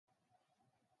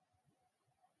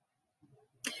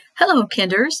Hello,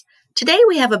 Kinders. Today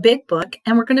we have a big book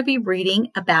and we're going to be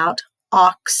reading about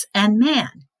ox and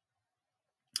man.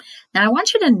 Now I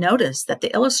want you to notice that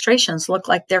the illustrations look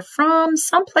like they're from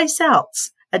someplace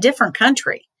else, a different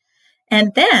country.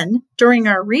 And then during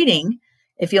our reading,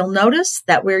 if you'll notice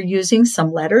that we're using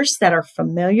some letters that are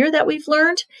familiar that we've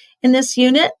learned in this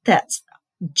unit, that's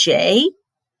J,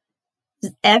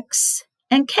 X,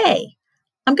 and K.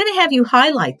 I'm going to have you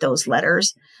highlight those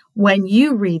letters when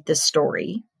you read the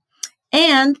story.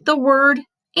 And the word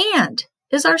 "and"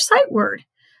 is our sight word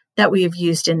that we have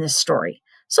used in this story.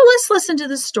 So let's listen to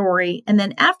the story, and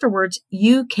then afterwards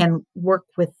you can work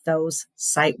with those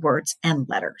sight words and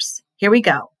letters. Here we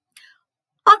go.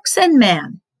 Ox and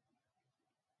man.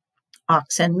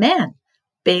 Ox and man.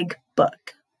 Big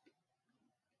book.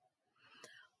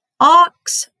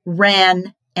 Ox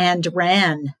ran and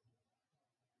ran.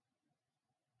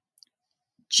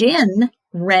 Gin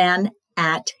ran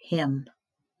at him.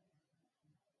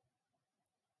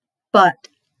 But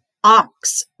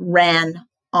ox ran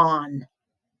on.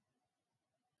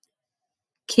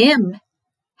 Kim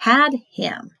had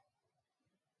him.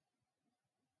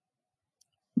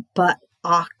 But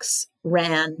ox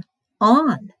ran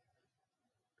on.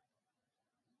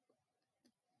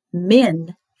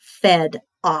 Min fed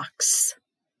ox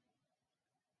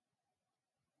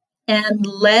and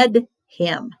led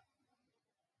him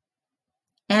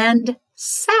and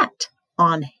sat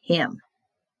on him.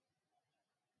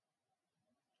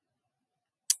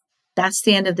 That's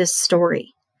the end of this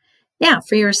story. Now,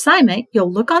 for your assignment,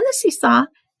 you'll look on the seesaw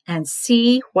and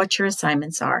see what your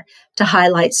assignments are to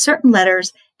highlight certain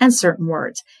letters and certain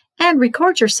words, and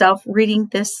record yourself reading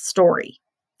this story.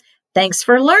 Thanks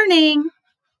for learning.